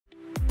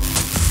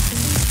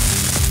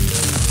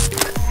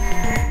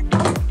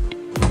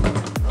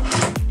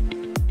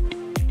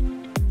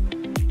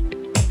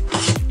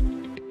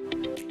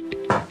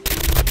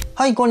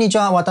い、こんにち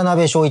は。渡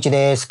辺翔一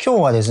です。今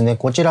日はですね、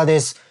こちらで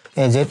す。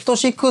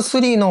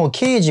Z6Ⅲの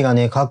ケージが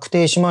ね、確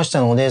定しまし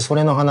たので、そ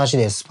れの話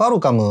です。ファ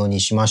ルカム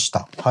にしまし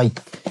た。はい。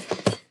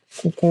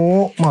こ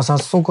こを、早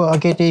速開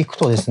けていく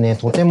とですね、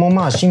とても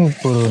シン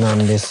プルな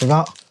んです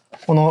が、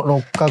この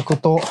六角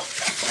と、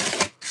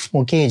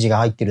もうケージが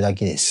入ってるだ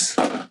けです。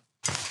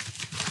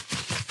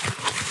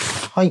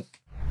はい。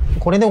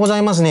これでござ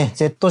いますね。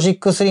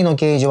Z6Ⅲの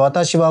ケージ、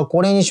私は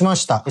これにしま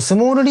した。ス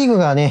モールリグ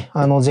がね、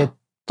Z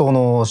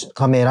の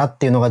カメラっ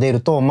ていうのが出る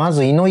と、ま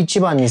ず胃の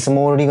一番にス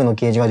モールリグの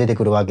ケージが出て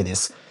くるわけで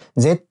す。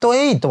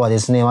Z8 はで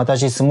すね、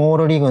私スモー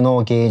ルリグ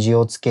のケージ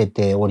をつけ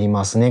ており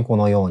ますね。こ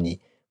のように。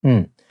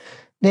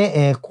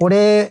で、こ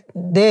れ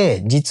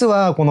で、実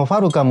はこのフ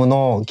ァルカム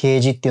のケー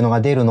ジっていうのが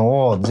出る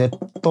のを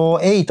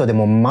Z8 で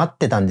も待っ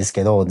てたんです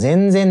けど、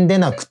全然出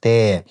なく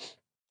て、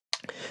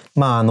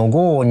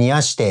5を煮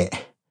やして、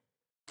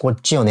こっ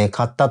ちをね、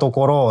買ったと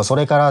ころ、そ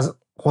れから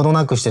ほど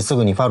なくしてす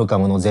ぐにファルカ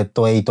ムの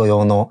Z8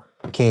 用の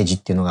ケージっ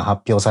ていうのが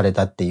発表され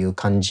たっていう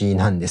感じ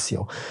なんです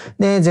よ。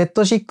で、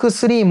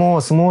Z6Ⅲも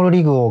スモール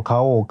リグを買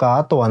おうか、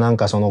あとは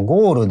その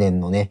ゴールデン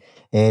のね、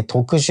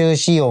特殊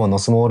仕様の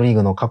スモールリ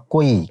グのかっ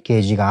こいいケ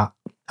ージが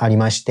あり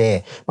まし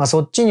て、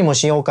そっちにも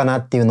しようかな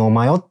っていうのを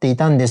迷ってい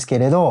たんですけ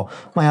れど、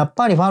やっ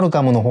ぱりファル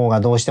カムの方が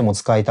どうしても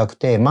使いたく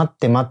て、待っ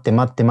て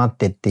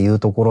っていう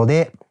ところ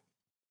で、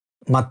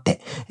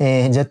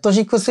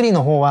Z6Ⅲ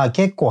 の方は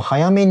結構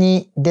早め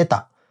に出た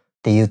っ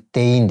て言っ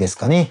ていいんです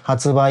かね。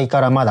発売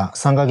からまだ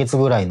3ヶ月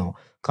ぐらいの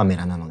カメ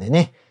ラなので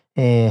ね、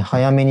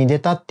早めに出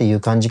たっていう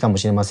感じかも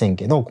しれません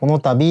けど、この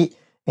度、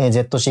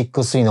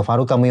Z6Ⅲ のファ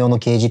ルカム用の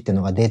ケージっていう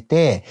のが出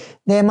て、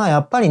で、や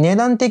っぱり値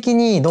段的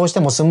にどうして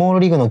もスモール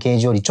リグのケー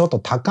ジよりちょっと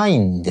高い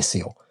んです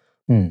よ。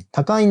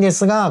高いんで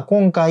すが、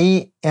今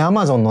回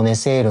Amazon のね、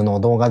セールの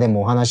動画で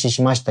もお話し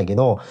しましたけ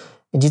ど、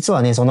実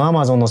はね、その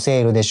Amazon の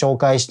セールで紹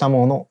介した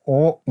もの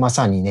をま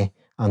さにね、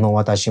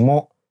私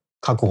も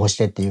確保し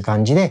てっていう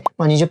感じで、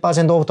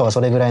20% オフとか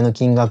それぐらいの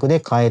金額で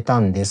買えた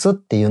んですっ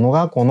ていうの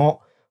がこの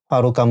フ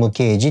ァルカム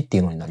ケージってい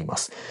うのになりま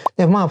す。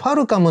で、ファ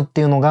ルカムっ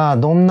ていうのが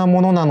どんな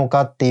ものなの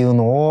かっていう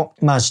のを、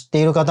知って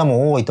いる方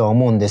も多いとは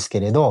思うんですけ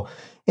れど、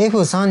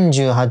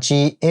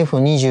F38、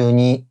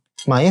F22、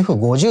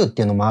F50 っ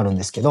ていうのもあるん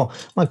ですけど、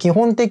基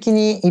本的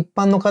に一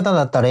般の方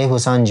だったら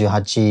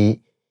F38っ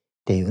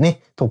ていう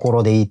ね、とこ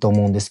ろでいいと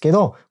思うんですけ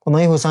ど、こ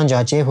の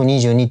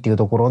F38、F22 っていう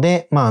ところ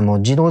で、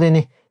自動で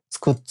ね、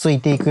くっつい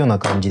ていくような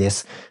感じで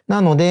す。な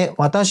ので、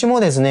私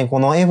もですね、こ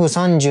の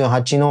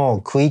F38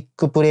 のクイッ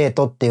クプレー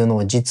トっていうの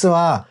を実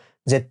は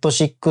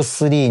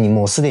Z6Ⅲ に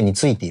もうすでに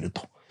ついている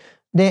と。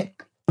で、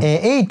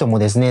8も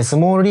ですね、ス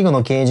モールリグ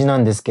のケージな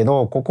んですけ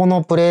ど、ここ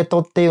のプレー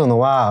トっていうの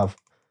は、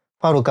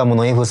ファルカム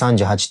の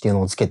F38 っていう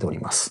のをつけており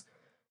ます。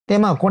で、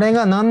これ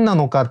が何な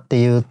のかっ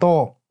ていう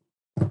と、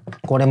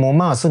これ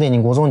もすで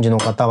にご存知の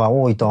方は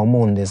多いとは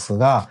思うんです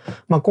が、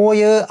こう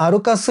いうア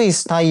ルカスイ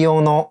ス対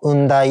応の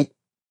雲台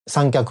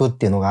三脚っ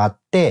ていうのがあっ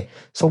て、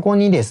そこ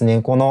にです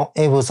ね、この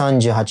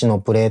F38 の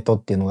プレート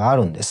っていうのがあ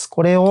るんです。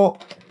これを、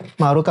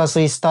アルカ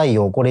スイス対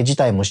応、これ自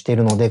体もしてい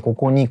るので、こ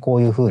こにこ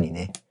ういう風に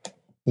ね、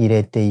入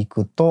れてい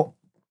くと、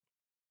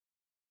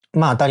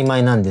当たり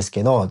前なんです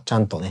けど、ちゃ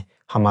んとね、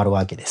はまる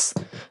わけです。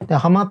で、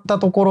はまった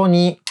ところ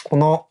に、こ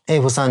の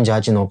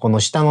F38 のこの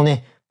下の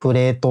ね、プ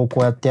レートを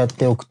こうやってやっ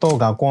ておくと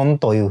ガコン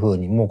という風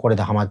にもうこれ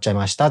ではまっちゃい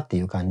ましたって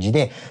いう感じ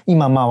で、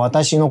今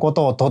私のこ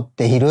とを撮っ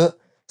ている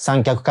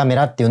三脚カメ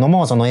ラっていうの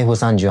もその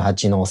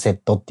F38 のセッ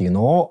トっていう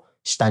のを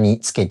下に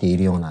つけてい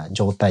るような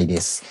状態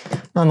です。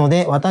なの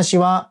で私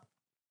は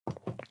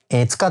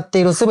使って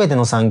いるすべて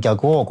の三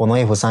脚をこの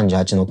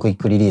F38 のクイッ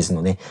クリリース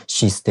のね、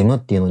システムっ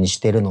ていうのにし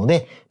ているの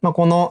で、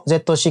この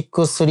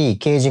Z6Ⅲ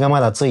 ケージがま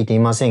だついてい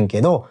ません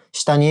けど、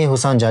下に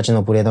F38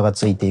 のプレートが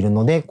ついている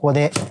ので、ここ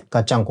で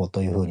ガッチャンコ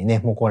という風にね、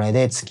もうこれ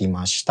でつき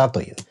ました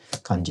という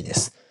感じで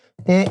す。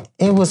で、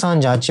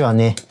F38 は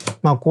ね、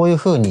こういう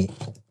風に、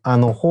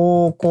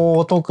方向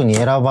を特に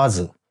選ば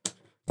ず、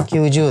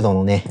90度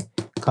のね、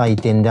回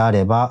転であ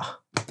れば、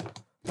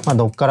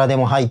どっからで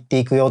も入って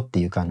いくよって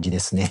いう感じで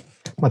すね。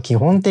基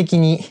本的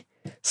に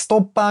スト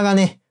ッパーが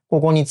ね、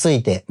ここにつ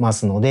いてま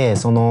すので、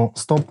その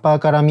ストッパー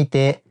から見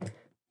て、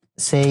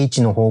正位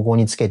置の方向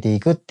につけてい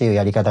くっていう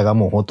やり方が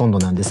もうほとんど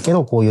なんですけ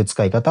ど、こういう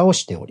使い方を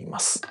しておりま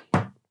す。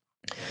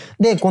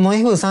で、この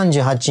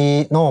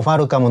F38 のファ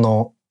ルカム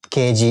の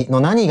ケージの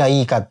何が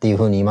いいかっていう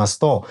ふうに言います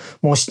と、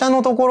もう下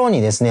のところ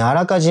にですね、あ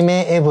らかじ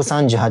め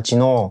F38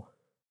 の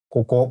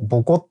ここ、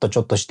ボコッとち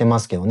ょっとして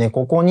ますけどね、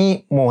ここ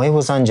にもう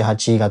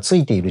F38 がつ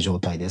いている状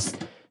態です。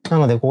な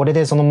ので、これ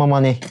でそのまま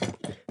ね、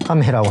カ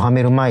メラをは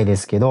める前で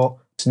すけど、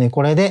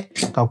これで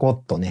ガコッ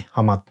とね、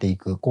はまってい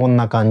く。こん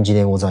な感じ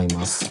でござい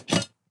ます。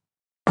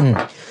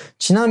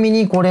ちなみ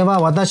にこれは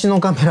私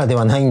のカメラで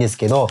はないんです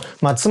けど、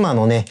妻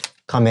のね、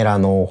カメラ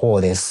の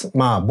方です。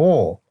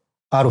某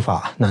アルフ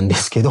ァなんで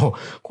すけど、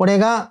これ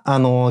が、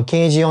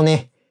ケージを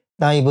ね、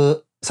だい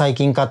ぶ最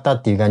近買った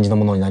っていう感じの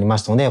ものになりま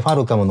したので、ファ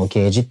ルカムの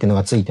ケージっていうの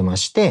がついてま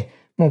して、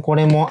もうこ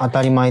れも当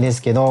たり前で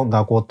すけど、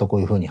ガコッとこ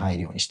ういう風に入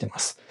るようにしてま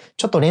す。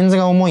ちょっとレンズ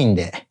が重いん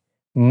で、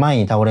前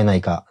に倒れな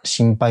いか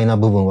心配な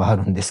部分はあ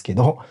るんですけ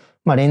ど、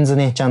まあレンズ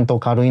ね、ちゃんと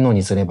軽いの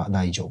にすれば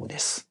大丈夫で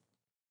す。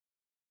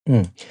う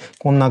ん。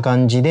こんな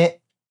感じ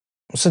で、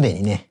すで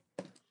にね、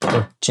こ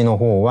っちの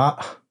方は、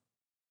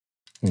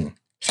うん。よ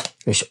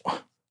いしょ。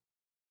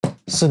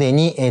すで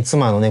に、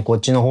妻のね、こっ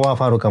ちの方は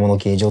ファルカムの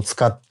ケージを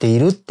使ってい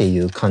るってい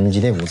う感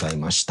じでござい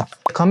ました。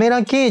カメ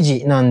ラケー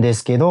ジなんで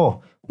すけ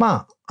ど、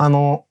まあ、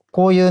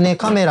こういうね、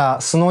カメ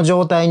ラ素の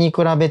状態に比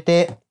べ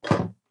て、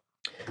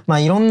まあ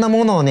いろんな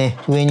ものをね、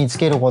上につ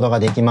けることが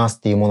できますっ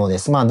ていうもので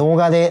す。まあ動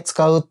画で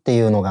使うってい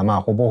うのがま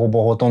あ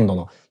ほとんど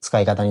の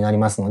使い方になり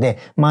ますので、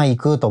マイ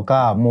クと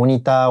かモ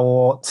ニター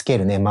をつけ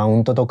るね、マウ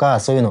ントとか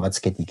そういうのがつ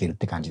けていけるっ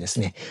て感じです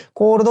ね。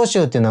コールドシ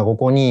ューっていうのはこ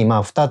こにま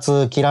あ2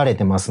つ切られ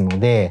てますの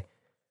で、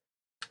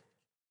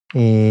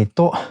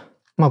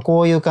まあ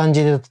こういう感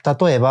じで、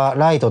例えば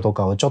ライトと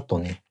かをちょっと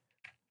ね、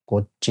こ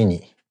っち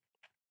に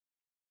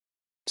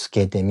つ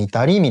けてみ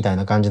たりみたい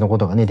な感じのこ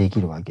とがね、でき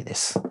るわけで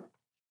す。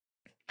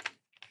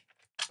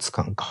つ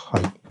かんか。は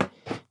い。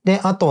で、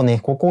あとね、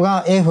ここ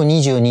が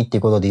F22 ってい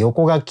うことで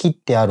横が切っ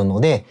てある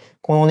ので、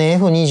このね、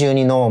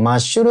F22 のマッ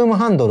シュルーム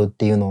ハンドルっ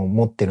ていうのを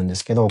持ってるんで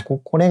すけど、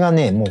これが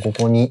ね、もうこ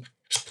こに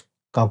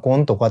ガコ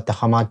ンとこうやって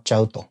はまっち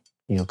ゃうと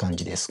いう感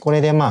じです。こ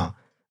れでまあ、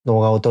動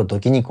画を撮ると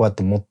きにこうやっ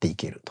て持ってい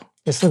けると。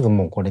で、すぐ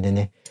もうこれで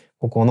ね、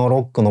ここの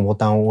ロックのボ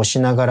タンを押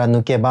しながら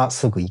抜けば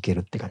すぐいけ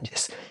るって感じで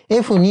す。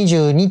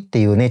F22 って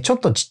いうね、ちょっ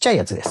とちっちゃい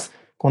やつです。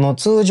この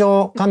通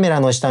常カメラ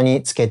の下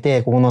につけ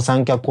て、ここの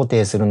三脚固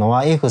定するの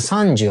は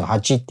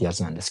F38 ってや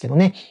つなんですけど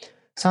ね。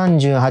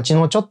38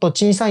のちょっと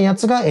小さいや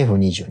つが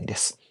F22 で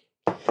す。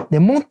で、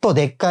もっと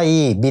でっか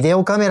いビデ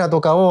オカメラ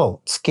とか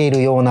をつけ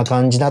るような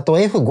感じだと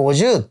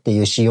F50 ってい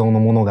う仕様の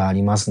ものがあ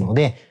りますの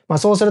で、まあ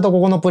そうするとこ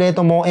このプレー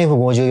トも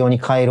F50 用に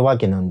変えるわ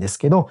けなんです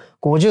けど、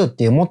50っ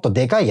ていうもっと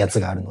でかいや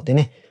つがあるので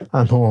ね、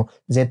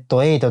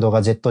Z8 とか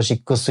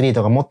Z6Ⅲ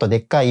 とかもっとで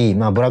っかい、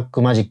まあブラッ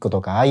クマジック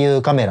とかああい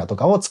うカメラと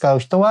かを使う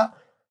人は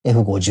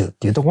F50 っ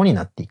ていうところに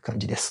なっていく感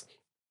じです。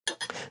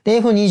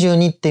で、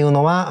F22 っていう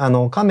のは、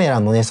カメラ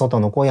のね、外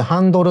のこういうハ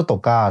ンドルと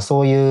か、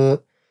そうい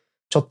う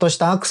ちょっとし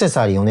たアクセ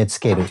サリーをね、つ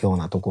けるよう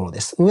なところ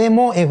です。上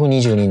も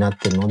F20 になっ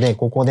てるので、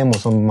ここでも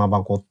そのまま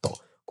バコッと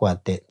こうやっ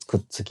てく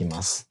っつき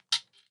ます。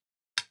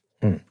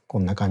うん、こ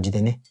んな感じ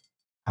でね。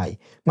はい。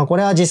まあこ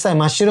れは実際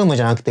マッシュルーム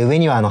じゃなくて上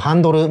にはハ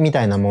ンドルみ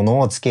たいなも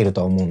のをつける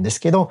とは思うんです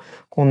けど、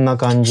こんな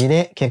感じ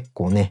で結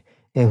構ね、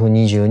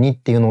F22 っ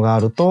ていうのがあ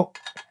ると、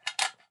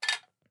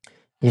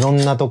いろん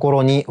なとこ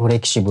ろにフレ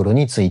キシブル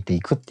について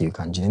いくっていう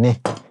感じでね。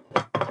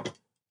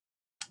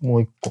も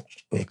う一個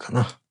上か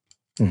な。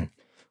うん。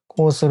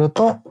こうする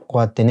と、こ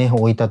うやってね、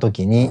置いたと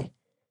きに、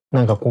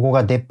なんかここ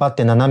が出っ張っ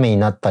て斜めに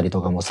なったり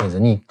とかもせず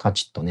に、カ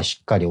チッとね、し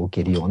っかり置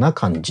けるような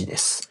感じで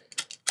す。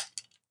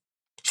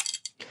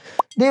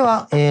で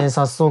は、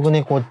早速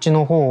ね、こっち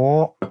の方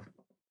を、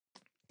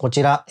こ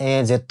ちら、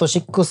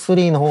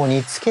Z6Ⅲ の方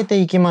につけ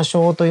ていきまし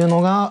ょうというの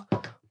が、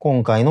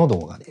今回の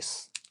動画で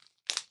す。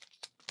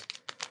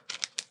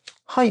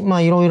はい、ま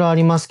あいろいろあ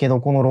りますけど、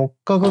この六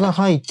角が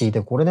入ってい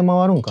て、これで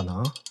回るんか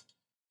な？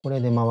これ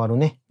で回る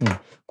ね。うん。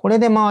これ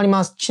で回り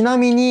ます。ちな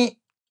みに、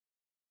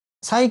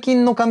最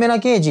近のカメラ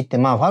ケージって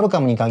まあファルカ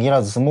ムに限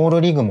らずスモー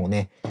ルリグも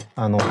ね、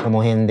こ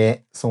の辺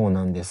でそう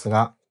なんです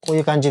が、こう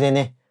いう感じで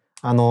ね、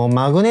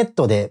マグネッ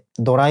トで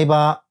ドライ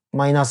バー、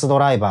マイナスド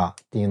ライバ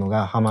ーっていうの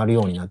がはまる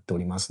ようになってお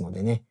りますの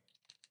でね。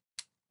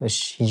よ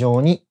し、非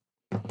常に、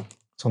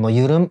その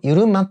緩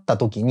まった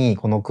時に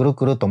このくる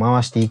くると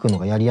回していくの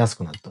がやりやす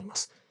くなっておりま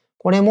す。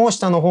これも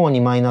下の方に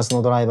マイナス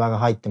のドライバーが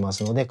入ってま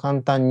すので、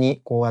簡単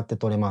にこうやって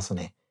取れます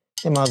ね。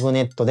で、マグ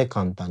ネットで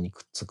簡単に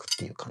くっつくっ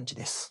ていう感じ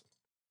です。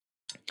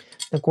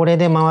で、これ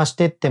で回し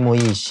てっても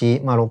いい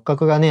し、まあ六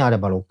角がね、あれ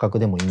ば六角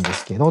でもいいんで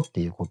すけどっ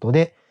ていうこと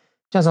で、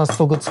じゃあ早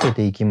速つけ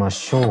ていきま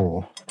し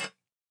ょ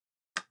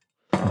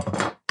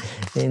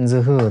う。レン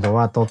ズフード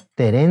は取っ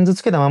て、レンズ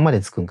つけたまま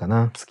でつくんか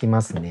な？つき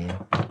ますね。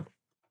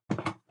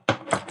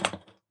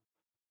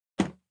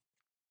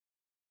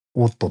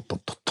おっとっとっ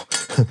とっと。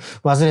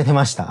忘れて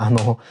ました。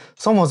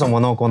そもそも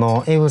のこ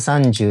の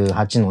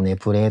F38 のね、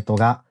プレート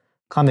が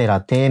カメ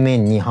ラ底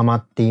面にはま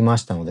っていま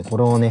したので、こ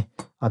れをね、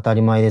当た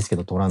り前ですけ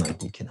ど取らない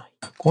といけない。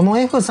この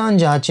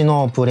F38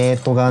 のプレ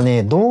ートが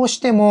ね、どうし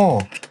て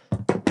も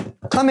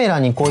カメラ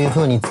にこういう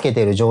風につけ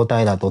てる状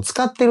態だと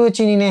使ってるう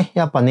ちにね、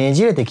やっぱね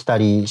じれてきた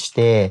りし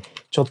て、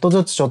ちょっと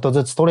ずつ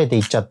取れて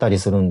いっちゃったり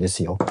するんで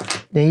すよ。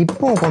で、一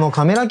方この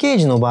カメラケー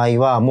ジの場合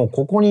はもう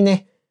ここに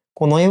ね、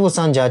この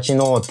F38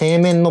 の底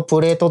面の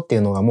プレートってい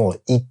うのがも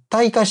う一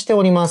体化して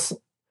おります。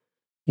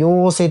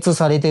溶接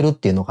されてるっ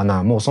ていうのか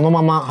な。もうその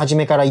まま初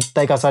めから一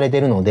体化されて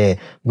るので、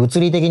物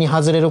理的に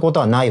外れること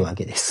はないわ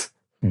けです。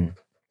うん。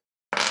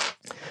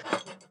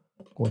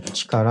こっ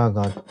ちから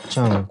ガッチ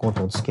ャンコ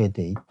とつけ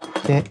ていっ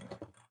て、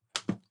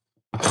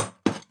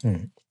う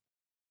ん。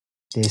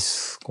で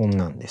す。こん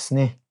なんです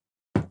ね。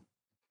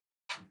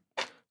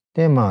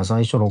で、まあ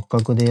最初六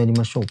角でやり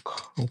ましょう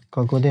か。六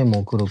角で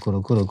もうくるく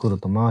るくるくる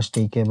と回して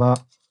いけば、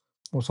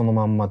もうその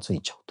まんまつ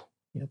いちゃうと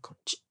いう感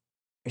じ。よ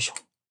いしょ。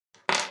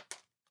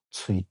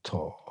ついた。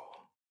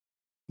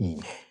いい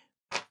ね。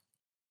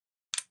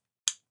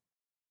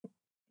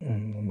う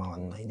ん、回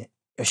んないね。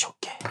よし、OK。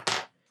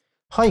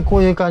はい、こ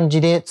ういう感じ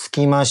でつ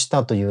きまし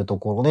たというと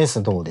ころで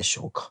す。どうでし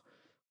ょうか。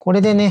こ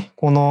れでね、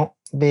この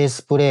ベー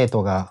スプレー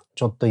トが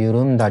ちょっと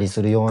緩んだり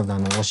するような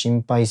のを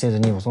心配せず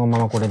に、そのま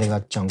まこれでガ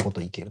ッチャンコと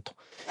いけると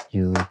い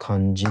う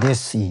感じで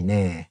す。いい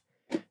ね。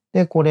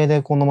で、これ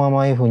でこのま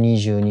ま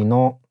F22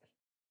 の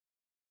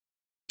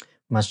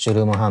マッシュ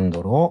ルームハン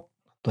ドルを、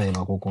例え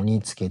ばここ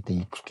につけて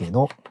いくけ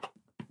ど、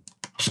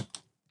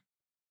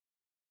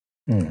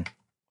うん。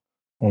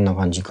こんな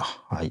感じか。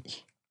はい。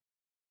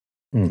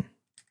うん。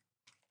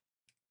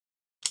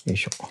よい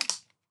しょ。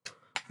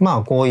ま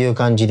あ、こういう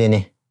感じで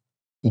ね、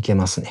いけ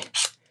ますね。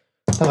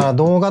だから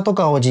動画と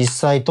かを実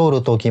際撮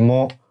るとき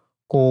も、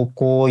こ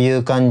うい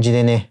う感じ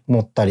でね、持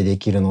ったりで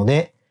きるの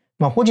で、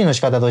まあ、保持の仕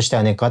方として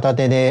はね、片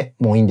手で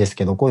もいいんです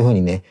けど、こういう風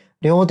にね、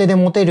両手で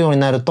持てるように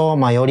なると、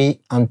まあ、よ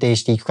り安定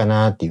していくか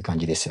なっていう感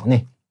じですよ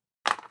ね。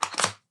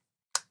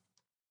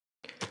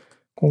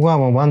ここは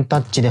もうワンタ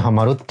ッチでは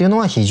まるっていうの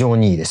は非常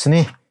にいいです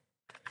ね。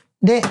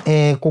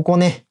で、ここ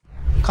ね、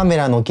カメ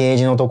ラのケー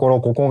ジのとこ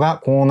ろ、ここ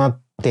がこうなっ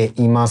て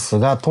います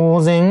が、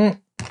当然、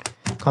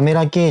カメ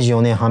ラケージ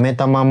をね、はめ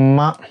たまん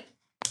ま、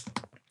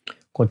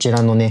こち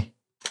らのね、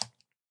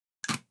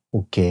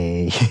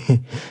OK。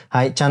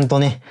はい、ちゃんと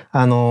ね、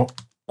ホ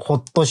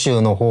ットシュ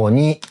ーの方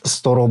に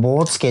ストロボ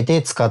をつけ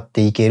て使っ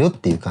ていけるっ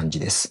ていう感じ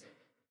です。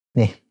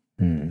ね。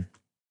うん。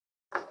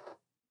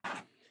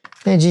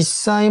で、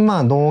実際ま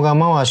あ動画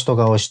回しと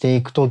かをして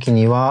いくとき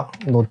には、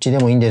どっちで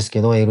もいいんです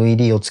けど、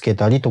LED をつけ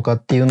たりとかっ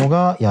ていうの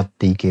がやっ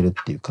ていける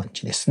っていう感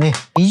じですね。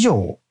以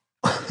上。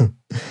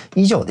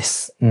以上で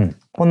す。うん。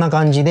こんな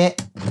感じで、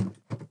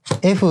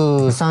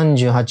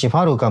F38 フ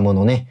ァルカム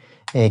のね、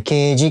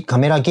ケージ、カ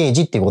メラケー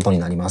ジっていうことに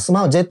なります。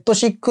まあ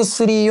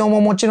Z6Ⅲ用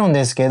ももちろん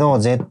ですけど、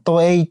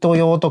Z8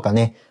 用とか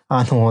ね、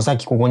さっ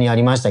きここにあ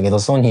りましたけど、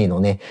ソニーの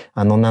ね、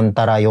なん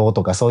たら用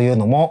とかそういう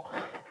のも、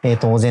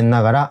当然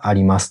ながらあ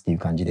りますっていう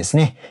感じです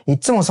ね。い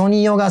つもソニ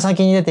ー用が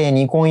先に出て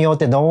ニコン用っ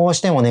てどう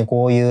してもね、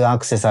こういうア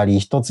クセサリー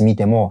一つ見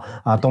ても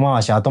後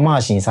回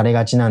しにされ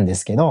がちなんで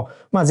すけど、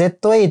まあ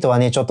Z8 は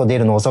ね、ちょっと出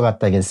るの遅かっ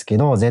たですけ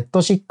ど、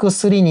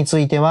Z6Ⅲにつ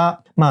いて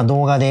は、まあ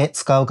動画で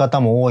使う方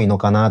も多いの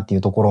かなってい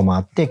うところもあ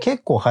って、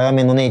結構早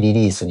めのね、リ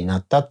リースにな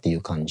ったってい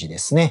う感じで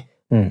すね。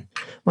うん。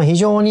まあ非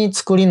常に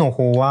作りの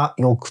方は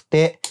良く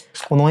て、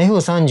この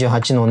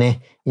F38 の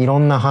ね、いろ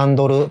んなハン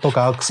ドルと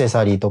かアクセ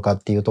サリーとかっ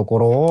ていうとこ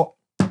ろを、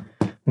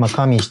まあ、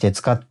加味して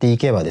使ってい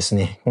けばです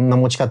ね、こんな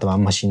持ち方はあ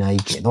んましない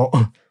けど、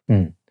う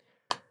ん。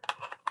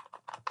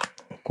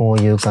こう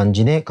いう感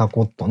じでカ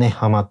コッとね、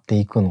はまって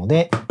いくの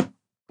で、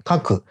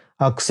各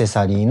アクセ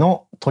サリー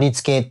の取り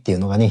付けっていう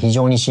のがね、非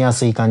常にしや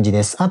すい感じ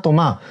です。あと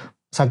まあ、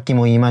さっき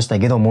も言いました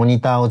けど、モ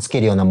ニターをつけ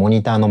るようなモ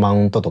ニターのマ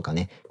ウントとか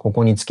ね、こ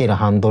こにつける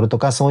ハンドルと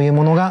かそういう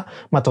ものが、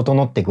まあ、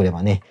整ってくれ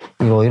ばね、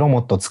いろいろも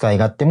っと使い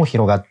勝手も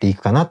広がってい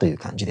くかなという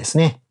感じです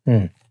ね。う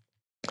ん。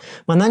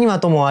まあ何は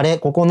ともあれ、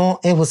ここの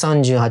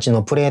F38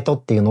 のプレート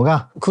っていうの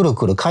がくる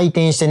くる回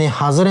転してね、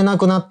外れな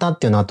くなったっ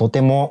ていうのはと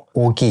ても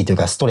大きいという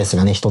かストレス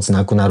がね、一つ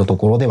なくなると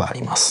ころではあ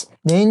ります。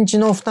電池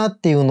の蓋っ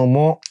ていうの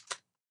も、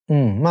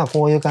まあ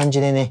こういう感じ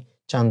でね、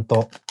ちゃん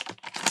と、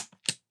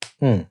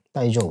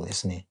大丈夫で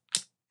すね。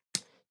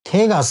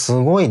手がす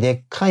ごいで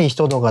っかい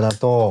人とかだ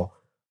と、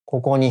こ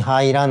こに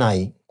入らな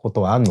いこ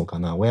とはあるのか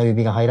な？親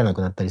指が入らな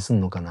くなったりする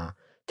のかな？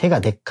手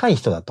がでっかい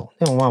人だと。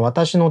でもまあ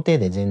私の手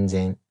で全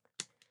然、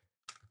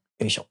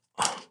よいしょ。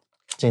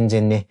全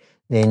然ね、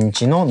電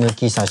池の抜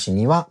き差し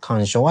には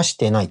干渉はし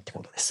てないって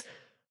ことです。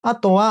あ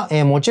とは、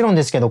もちろん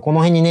ですけど、この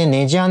辺にね、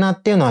ネジ穴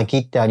っていうのは切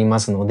ってありま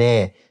すの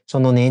で、そ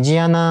のネジ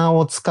穴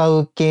を使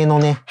う系の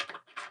ね、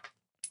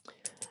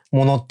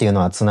ものっていう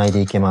のは繋い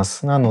でいけま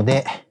す。なの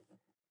で、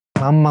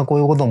あんまこう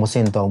いうことも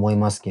せんとは思い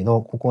ますけ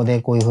ど、ここ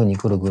でこういう風に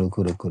くるくる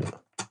くるくる。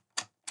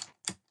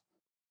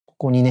こ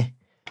こにね、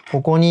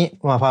ここに、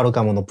まあ、ファル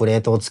カムのプレ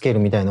ートをつける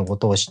みたいなこ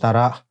とをした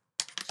ら、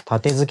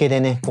縦付け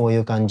でね、こうい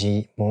う感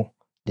じも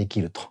でき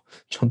ると。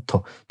ちょっ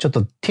と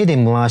手で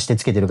回して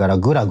つけてるから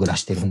グラグラ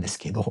してるんです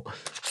けど、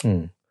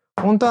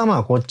本当はま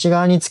あこっち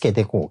側につけ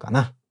てこうか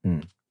な。っ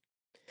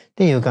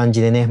ていう感じ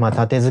でね、まあ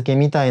縦付け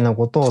みたいな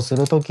ことをす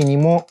るときに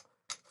も、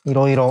い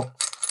ろいろ、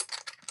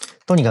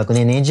とにかく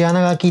ね、ネジ穴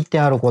が切って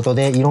あること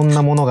でいろん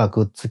なものが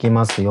くっつき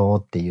ます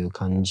よっていう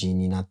感じ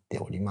になって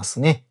おりま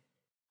すね。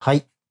は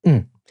い。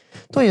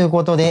という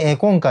ことで、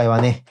今回は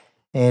ね、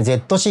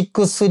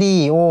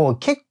Z6Ⅲ を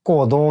結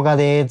構動画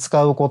で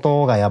使うこ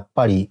とがやっ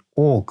ぱり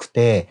多く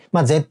て、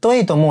まあ、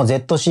Z8 も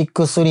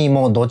Z6Ⅲ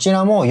 もどち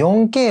らも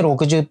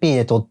 4K60p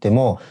で撮って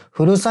も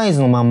フルサイズ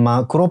のまん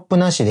まクロップ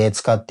なしで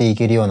使ってい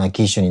けるような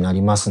機種にな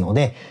りますの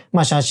で、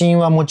まあ、写真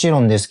はもちろ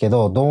んですけ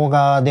ど動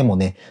画でも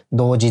ね、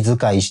同時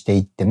使いして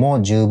いって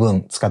も十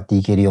分使って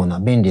いけるような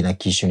便利な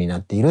機種にな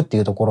っているってい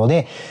うところ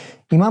で、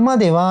今ま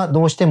では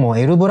どうしても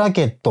L ブラ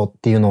ケットっ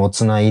ていうのを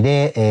つない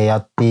でや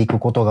っていく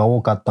ことが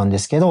多かったんで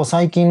すけど、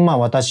最近まあ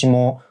私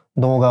も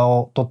動画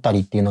を撮ったり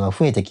っていうのが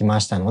増えてきま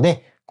したの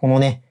で、この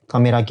ね、カ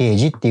メラケー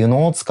ジっていう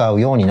のを使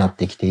うようになっ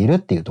てきているっ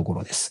ていうとこ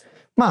ろです。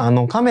ま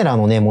あカメラ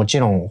のね、もち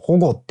ろん保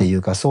護ってい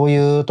うかそう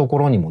いうとこ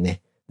ろにも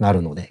ね、な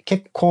るので、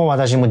結構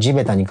私も地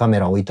べたにカメ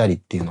ラ置いたりっ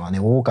ていうのはね、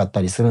多かっ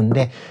たりするん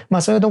で、ま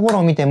あそういうところ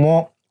を見て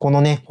も、こ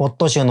のね、ホッ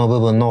トシューの部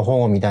分の保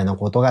護みたいな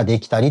ことがで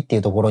きたりってい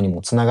うところに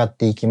もつながっ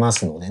ていきま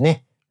すので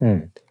ね。う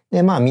ん。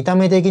で、まあ見た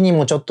目的に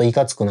もちょっとい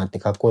かつくなって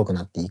かっこよく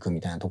なっていく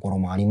みたいなところ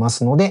もありま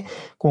すので、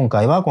今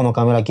回はこの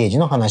カメラケージ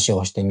の話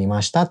をしてみ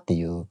ましたって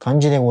いう感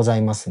じでござ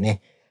います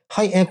ね。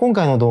はい、今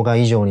回の動画は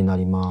以上にな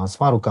ります。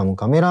ファルカム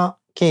カメラ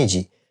ケー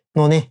ジ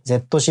のね、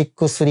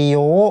Z6Ⅲ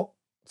用を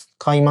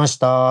買いまし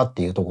たっ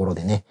ていうところ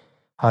でね。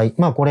はい。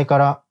まあこれか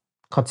ら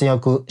活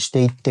躍し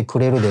ていってく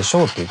れるでし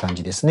ょうっていう感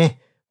じですね。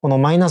この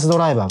マイナスド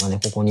ライバーがね、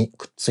ここに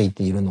くっつい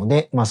ているの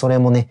で、まあそれ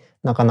もね、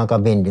なかなか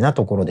便利な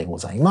ところでご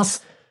ざいま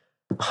す。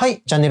は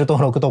い。チャンネル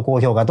登録と高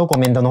評価とコ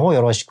メントの方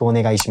よろしくお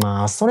願いし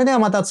ます。それでは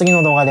また次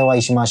の動画でお会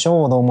いしまし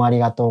ょう。どうもあり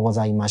がとうご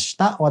ざいまし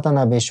た。渡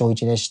辺翔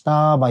一でし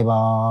た。バイ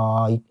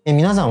バーイ。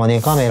皆さんは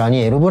ね、カメラに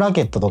L ブラ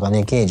ケットとか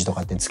ね、ケージと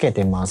かってつけ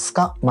てます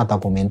か？また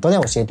コメントで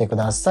教えてく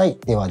ださい。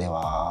ではで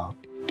は。